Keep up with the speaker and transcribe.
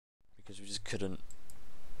because we just couldn't.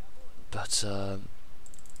 But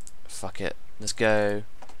fuck it, let's go.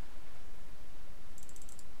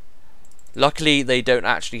 Luckily, they don't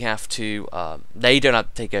actually have to. They don't have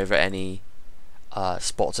to take over any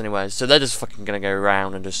spots anyway, so they're just fucking gonna go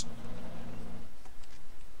around and just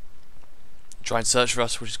try and search for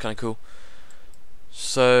us, which is kind of cool.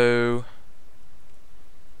 So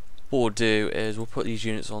what we'll do is we'll put these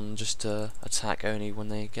units on just to attack only when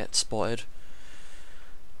they get spotted,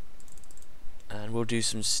 and we'll do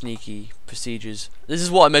some sneaky procedures. This is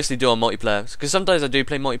what I mostly do on multiplayer, because sometimes I do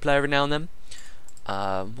play multiplayer every now and then.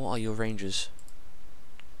 What are your ranges?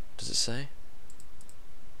 Does it say?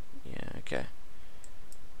 Yeah, okay.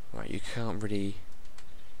 Right, you can't really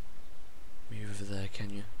move over there,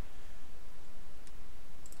 can you?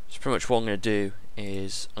 So pretty much what I'm going to do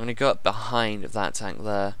is I'm going to go up behind that tank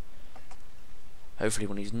there. Hopefully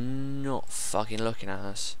when he's not fucking looking at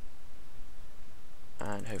us.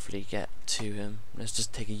 And hopefully get to him. Let's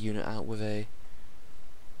just take a unit out with a...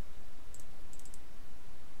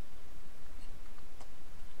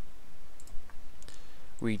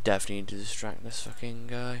 We definitely need to distract this fucking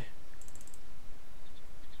guy.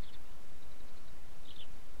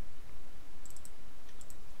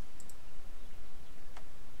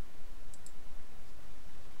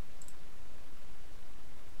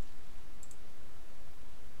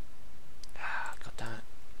 Ah, god damn it.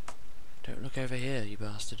 Don't look over here, you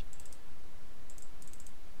bastard.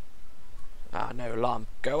 Ah, no, alarm.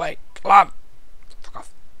 Go away. Alarm! Fuck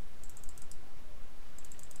off.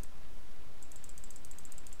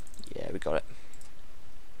 Yeah, we got it.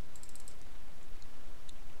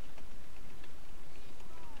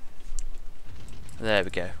 There we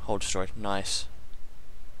go. Hole destroyed. Nice.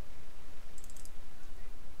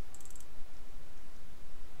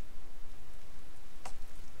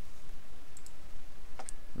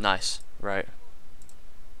 Nice. Right.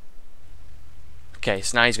 Okay,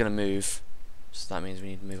 so now he's going to move. So that means we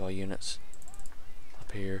need to move our units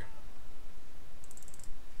up here.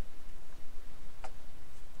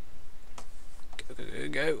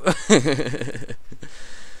 Go.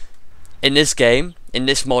 In this game, in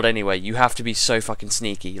this mod anyway, you have to be so fucking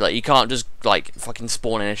sneaky. Like, you can't just like fucking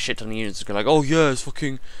spawn in a shit ton of units and go like, oh yeah, it's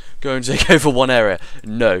fucking going to take over one area.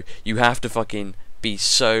 No, you have to fucking be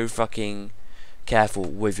so fucking careful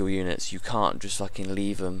with your units. You can't just fucking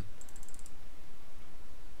leave them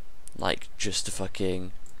like just to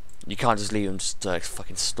fucking. You can't just leave them just to like,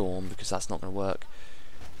 fucking storm, because that's not gonna work.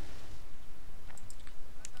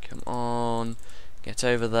 Come on. Get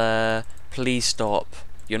over there. Please stop.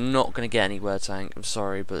 You're not going to get anywhere, tank. I'm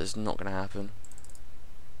sorry, but it's not going to happen.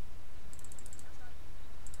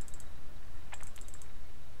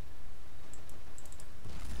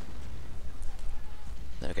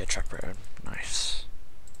 There we go, track road. Nice.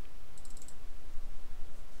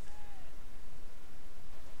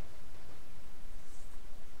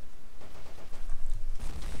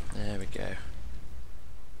 There we go.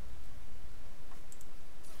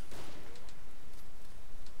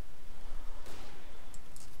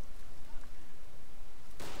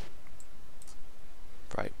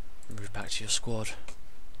 Right, move back to your squad.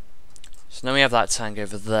 So now we have that tank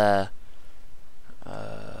over there.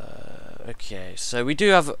 Okay, so we do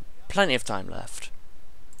have plenty of time left.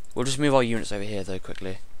 We'll just move our units over here though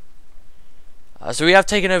quickly. So we have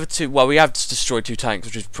taken over two. Well, we have destroyed two tanks,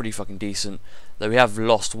 which is pretty fucking decent. Though we have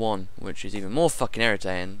lost one, which is even more fucking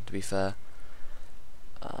irritating, to be fair.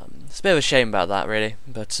 It's a bit of a shame about that, really.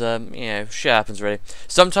 But you know, shit happens, really.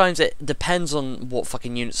 Sometimes it depends on what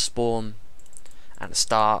fucking units spawn at the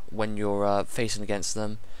start when you're facing against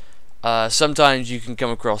them. Sometimes you can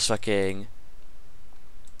come across fucking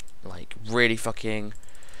like really fucking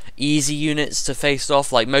easy units to face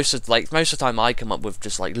off. Like most of the time, I come up with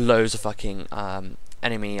just like loads of fucking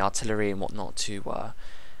enemy artillery and whatnot to you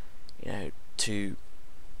know, to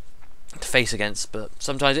face against. But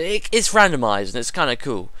sometimes it's randomized and it's kind of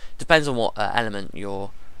cool. Depends on what element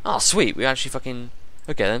you're. Oh, sweet! We actually fucking.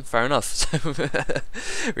 Okay then, fair enough. So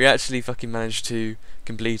we actually fucking managed to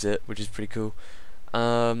complete it, which is pretty cool.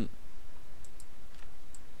 There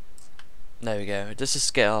we go. Let's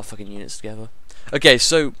just get our fucking units together. Okay,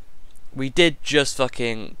 so we did just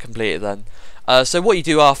fucking complete it then. So what you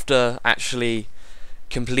do after actually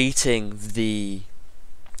completing the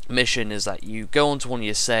mission is that you go onto one of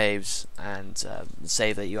your saves and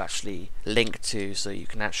save that you actually link to, so you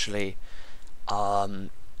can actually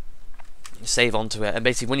save onto it. And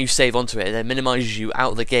basically when you save onto it, it minimizes you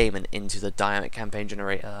out of the game and into the dynamic campaign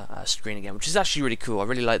generator screen again, which is actually really cool. I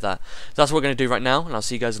really like that. So that's what we're going to do right now, and I'll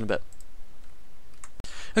see you guys in a bit.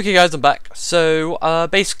 Okay guys, I'm back. So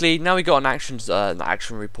basically now we got an action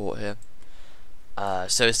report here.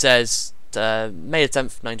 So it says May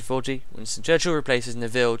 10th, 1940, Winston Churchill replaces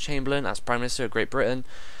Neville Chamberlain as Prime Minister of Great Britain.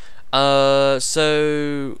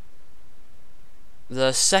 So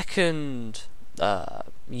the second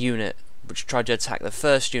unit, which tried to attack the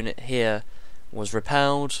first unit here, was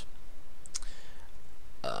repelled.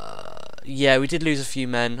 Yeah, we did lose a few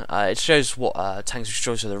men. It shows what tanks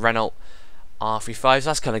destroyed, so the Renault R35s,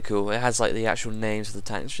 that's kind of cool. It has like the actual names of the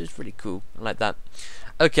tanks, which is really cool. I like that.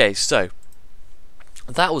 Okay, so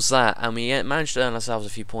that was that, and we managed to earn ourselves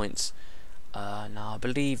a few points. Now I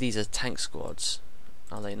believe these are tank squads,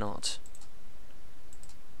 are they not?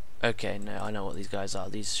 Okay, no, I know what these guys are.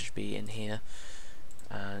 These should be in here,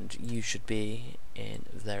 and you should be in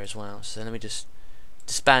there as well. So let me just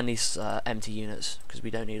disband these empty units because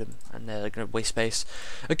we don't need them, and they're going to waste space.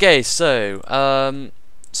 Okay, so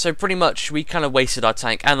so pretty much we kind of wasted our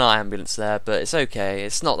tank and our ambulance there, but it's okay.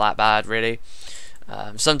 It's not that bad, really.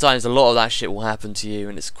 Sometimes a lot of that shit will happen to you,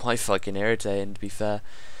 and it's quite fucking irritating, to be fair.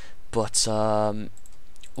 But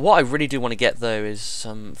what I really do want to get though is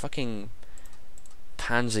some fucking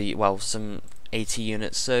Panzer, well, some AT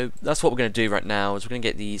units. So that's what we're going to do right now. Is we're going to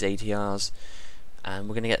get these ATRs, and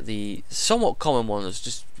we're going to get the somewhat common ones,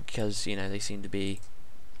 just because you know they seem to be.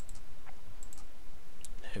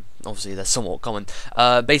 Obviously, they're somewhat common.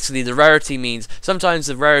 Basically, the rarity means sometimes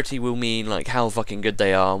the rarity will mean like how fucking good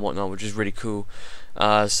they are and whatnot, which is really cool.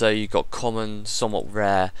 So you've got common, somewhat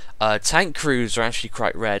rare. Tank crews are actually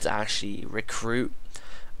quite rare to actually recruit.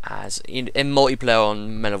 As in multiplayer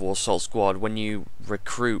on Men of War Assault Squad, when you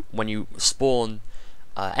recruit, when you spawn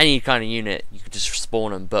any kind of unit, you can just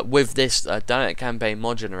spawn them. But with this Dynamic Campaign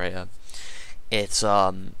mod generator, it's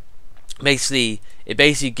it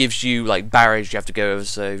basically gives you like barriers you have to go over.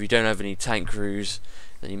 So if you don't have any tank crews,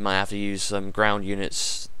 then you might have to use some ground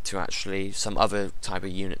units to actually, some other type of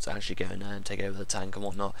unit to actually go in there and take over the tank and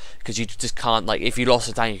whatnot, because you just can't, like, if you lost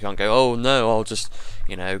a tank you can't go, oh no, I'll just,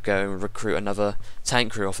 you know, go and recruit another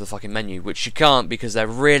tank crew off the fucking menu, which you can't because they're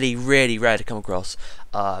really, really rare to come across.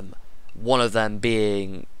 One of them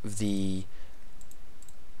being the,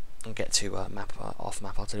 I'll get to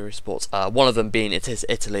off-map artillery sports. One of them being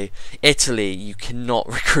Italy. Italy, you cannot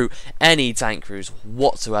recruit any tank crews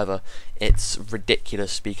whatsoever. It's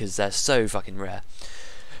ridiculous because they're so fucking rare.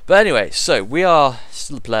 But anyway, so we are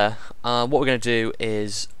still a player. What we're going to do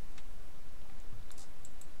is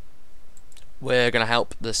we're going to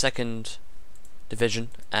help the 2nd division,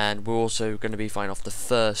 and we're also going to be fighting off the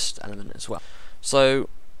 1st element as well. So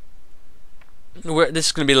this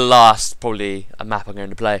is going to be the last probably a map I'm going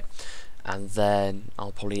to play, and then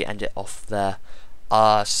I'll probably end it off there.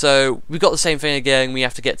 So we've got the same thing again. We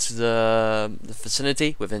have to get to the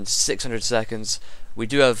vicinity within 600 seconds. We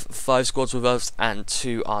do have 5 squads with us and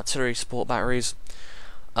 2 artillery support batteries.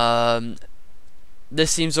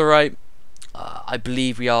 This seems alright. I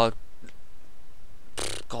believe we are.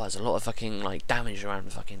 God, there's a lot of fucking like damage around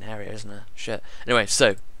the fucking area, isn't there? Shit. Anyway,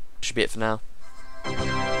 so should be it for now.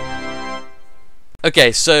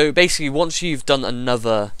 Okay, so basically, once you've done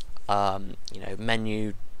another, you know,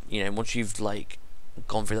 menu, you know, once you've like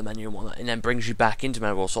gone through the menu and whatnot, and then brings you back into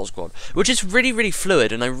Men of War Assault Squad, which is really, really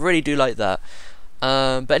fluid, and I really do like that.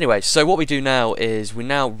 But anyway, so what we do now is we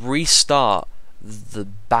now restart the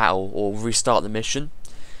battle or restart the mission,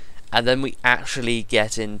 and then we actually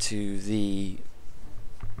get into the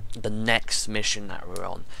next mission that we're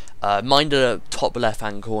on. Mind the top left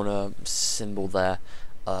hand corner symbol there.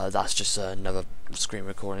 That's just another screen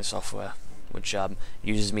recording software, which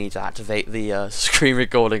uses me to activate the screen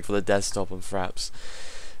recording for the desktop and Fraps.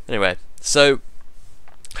 Anyway, so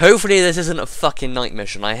hopefully this isn't a fucking night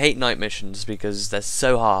mission. I hate night missions because they're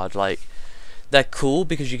so hard. Like, they're cool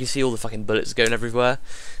because you can see all the fucking bullets going everywhere,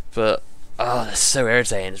 but oh, they're so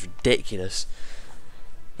irritating. It's ridiculous.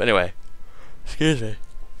 But anyway, excuse me.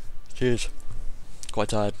 Cheers. Quite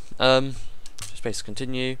tired. Space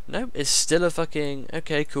continue. No, it's still a fucking.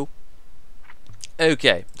 Okay, cool.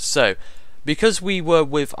 Okay, so because we were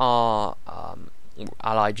with our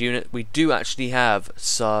allied unit, we do actually have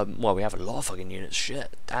some. Well, we have a lot of fucking units.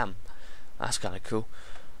 Shit, damn, that's kind of cool.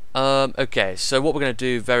 Okay, so what we're gonna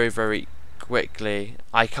do very, very quickly.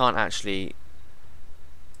 I can't actually.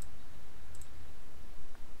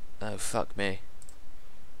 Oh fuck me.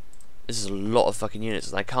 This is a lot of fucking units,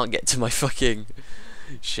 and I can't get to my fucking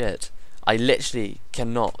shit. I literally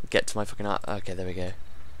cannot get to my fucking. Okay, there we go.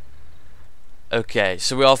 Okay,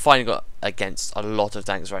 so we are fighting against a lot of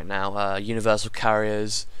tanks right now. Universal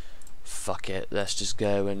carriers. Fuck it, let's just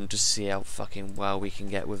go and just see how fucking well we can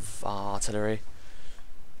get with our artillery.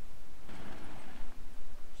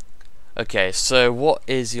 Okay, so what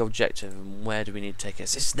is the objective and where do we need to take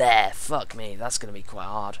us? It's there. Fuck me, that's gonna be quite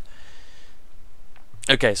hard.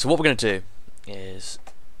 Okay, so what we're going to do is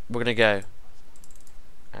we're going to go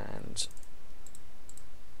and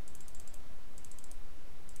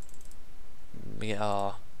we get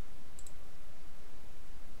our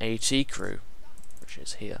AT crew, which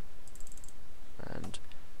is here, and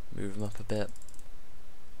move them up a bit.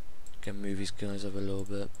 Can move these guys up a little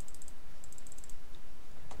bit.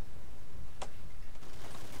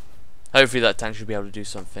 Hopefully that tank should be able to do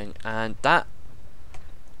something, and that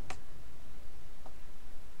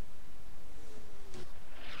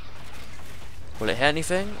will it hit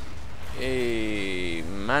anything? He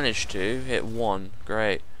managed to hit one.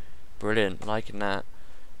 Great, brilliant, liking that.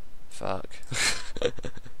 Fuck.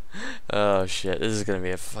 Oh shit, this is gonna be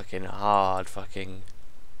a fucking hard fucking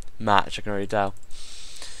match, I can already tell.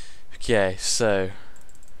 Okay, so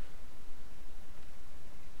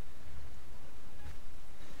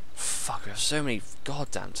fuck, we have so many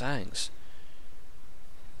goddamn tanks.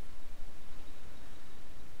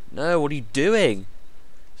 No, what are you doing?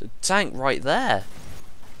 There's a tank right there.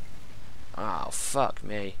 Oh, fuck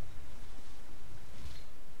me.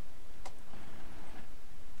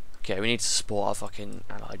 Okay, we need to support our fucking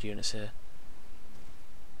allied units here.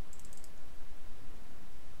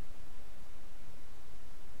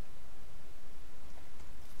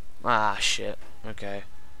 Ah, shit. Okay.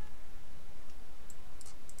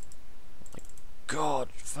 Oh my god,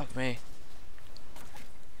 fuck me.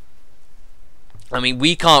 I mean,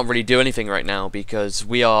 we can't really do anything right now because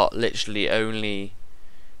we are literally only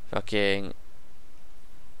fucking...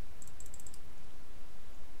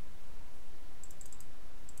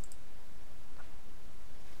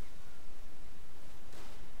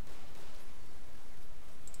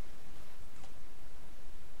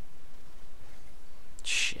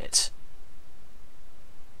 Shit.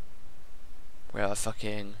 We are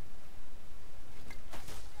fucking...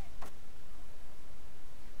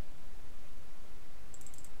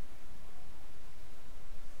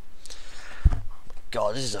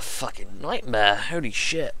 God, this is a fucking nightmare. Holy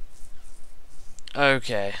shit.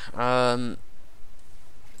 Okay, where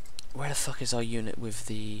the fuck is our unit with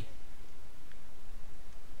the...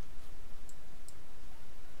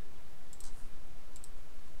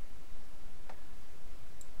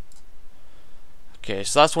 Okay,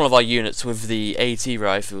 so that's one of our units with the AT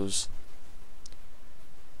rifles.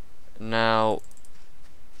 Now,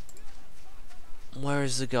 where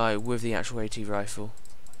is the guy with the actual AT rifle?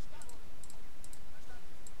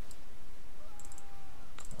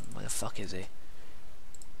 Where the fuck is he?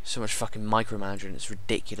 So much fucking micromanaging, it's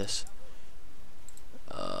ridiculous.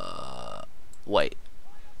 Wait.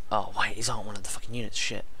 Oh, wait, these aren't one of the fucking units,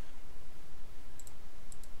 shit.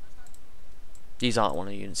 These aren't one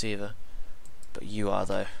of the units either. But you are,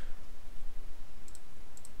 though.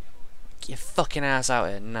 Get your fucking ass out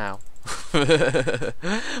here now.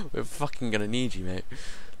 We're fucking gonna need you, mate.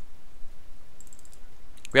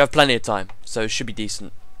 We have plenty of time, so it should be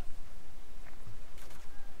decent.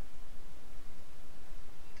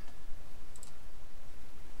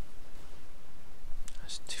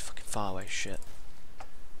 That's too fucking far away, shit.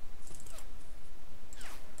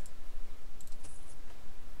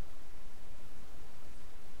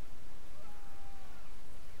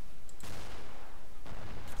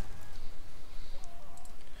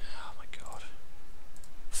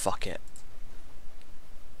 Fuck it.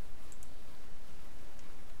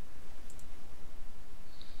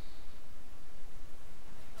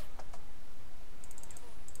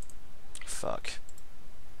 Fuck.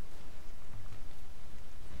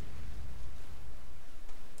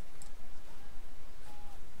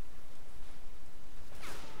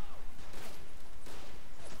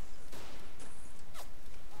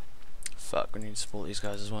 Fuck, we need to support these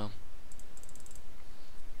guys as well.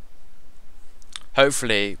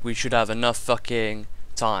 Hopefully, we should have enough fucking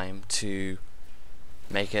time to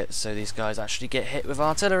make it so these guys actually get hit with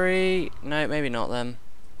artillery. No, maybe not then.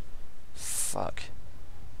 Fuck.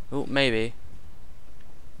 Oh, maybe.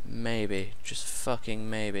 Maybe. Just fucking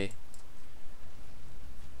maybe.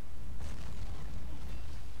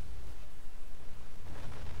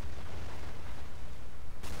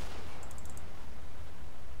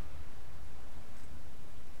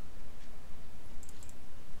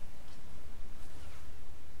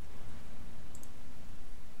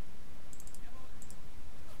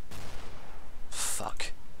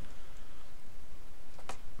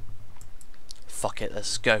 Fuck it, let's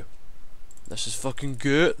just go. Let's just fucking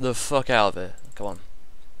get the fuck out of here. Come on.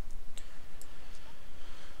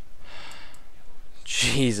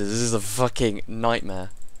 Jesus, this is a fucking nightmare.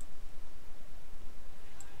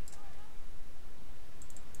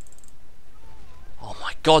 Oh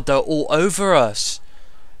my god, they're all over us.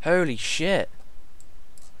 Holy shit.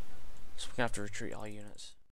 So we're gonna have to retreat our units.